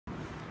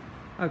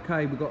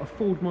Okay, we've got a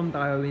Ford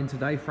Mondeo in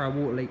today for our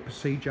water leak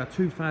procedure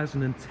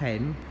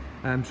 2010.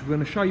 So we're going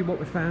to show you what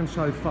we've found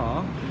so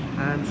far.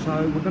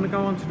 So we're going to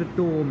go onto the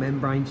door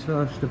membranes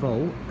first of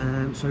all.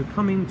 So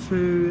come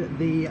into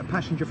the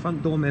passenger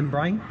front door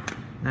membrane,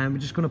 and we're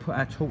just going to put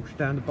our torch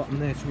down the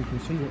bottom there so we can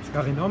see what's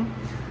going on.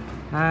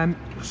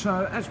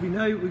 So as we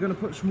know, we're going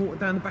to put some water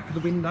down the back of the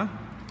window.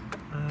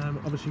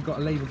 Obviously you've got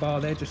a lever bar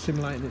there just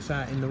simulating it's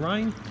out in the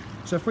rain.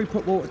 So if we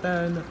put water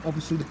down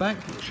obviously the back,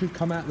 it should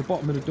come out the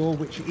bottom of the door,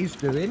 which it is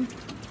doing.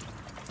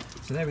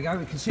 So there we go,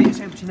 we can see it's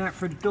emptying out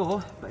through the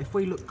door, but if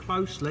we look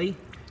closely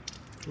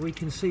we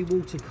can see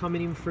water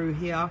coming in through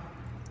here.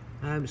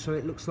 So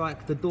it looks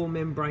like the door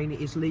membrane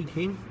is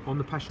leaking on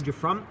the passenger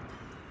front.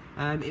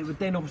 It would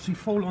then obviously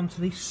fall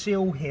onto this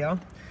sill here,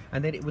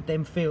 and then it would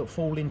then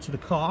fall into the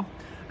car.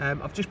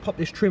 I've just popped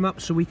this trim up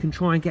so we can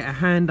try and get a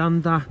hand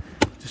under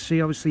to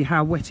see obviously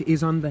how wet it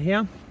is under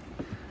here.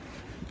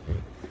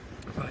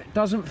 Right, it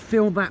doesn't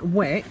feel that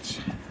wet,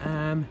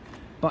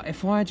 but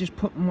if I just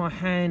put my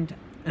hand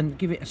and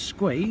give it a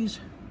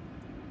squeeze,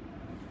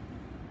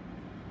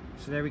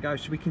 so there we go,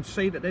 so we can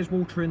see that there's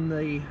water in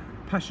the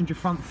passenger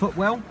front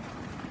footwell.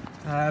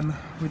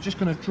 We're just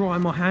going to dry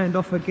my hand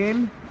off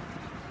again,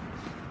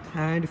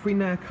 and if we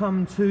now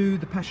come to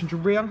the passenger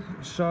rear,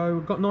 so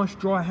we've got a nice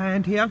dry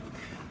hand here.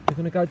 We're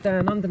going to go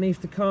down underneath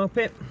the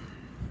carpet,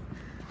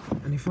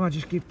 and if I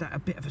just give that a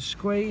bit of a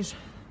squeeze,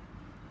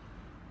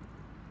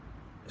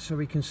 so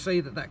we can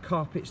see that that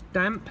carpet's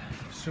damp,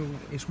 so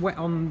it's wet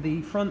on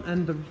the front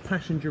and the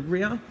passenger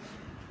rear.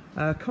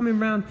 Coming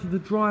round to the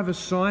driver's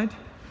side,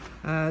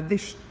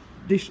 this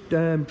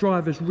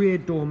driver's rear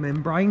door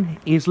membrane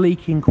is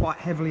leaking quite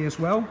heavily as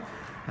well.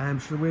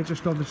 So we'll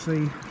just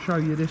obviously show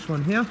you this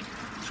one here.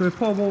 So we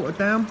pour water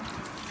down,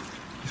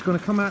 it's going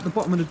to come out the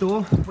bottom of the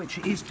door, which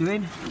it is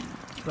doing,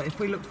 but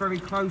if we look very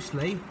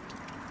closely,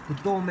 the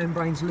door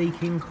membrane's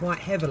leaking quite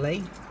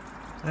heavily.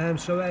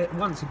 So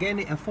once again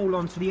it'll fall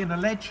onto the inner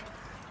ledge,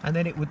 and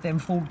then it would then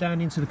fall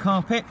down into the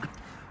carpet.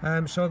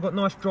 So I've got a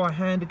nice dry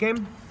hand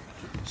again,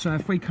 so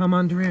if we come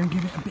under here and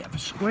give it a bit of a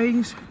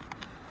squeeze,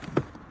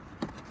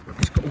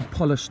 it's got all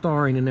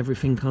polystyrene and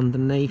everything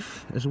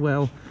underneath as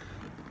well.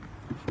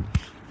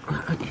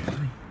 Okay,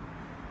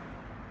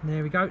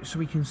 there we go, so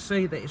we can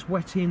see that it's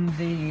wet in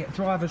the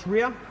driver's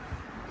rear,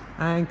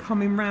 and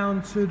coming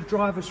round to the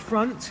driver's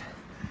front,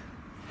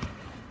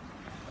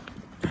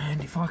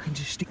 and if I can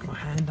just stick my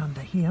hand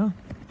under here,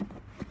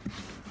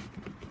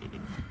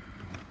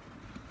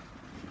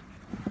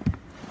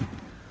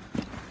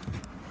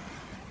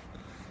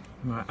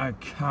 right,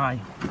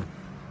 okay,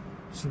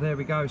 so there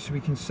we go, so we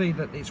can see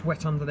that it's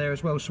wet under there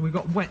as well. So we've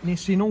got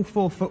wetness in all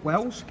 4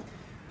 footwells,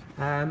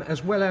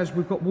 as well as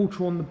we've got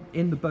water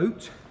in the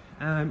boot.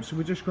 So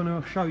we're just going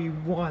to show you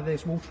why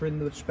there's water in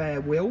the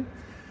spare wheel.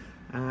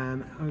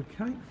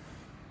 Okay.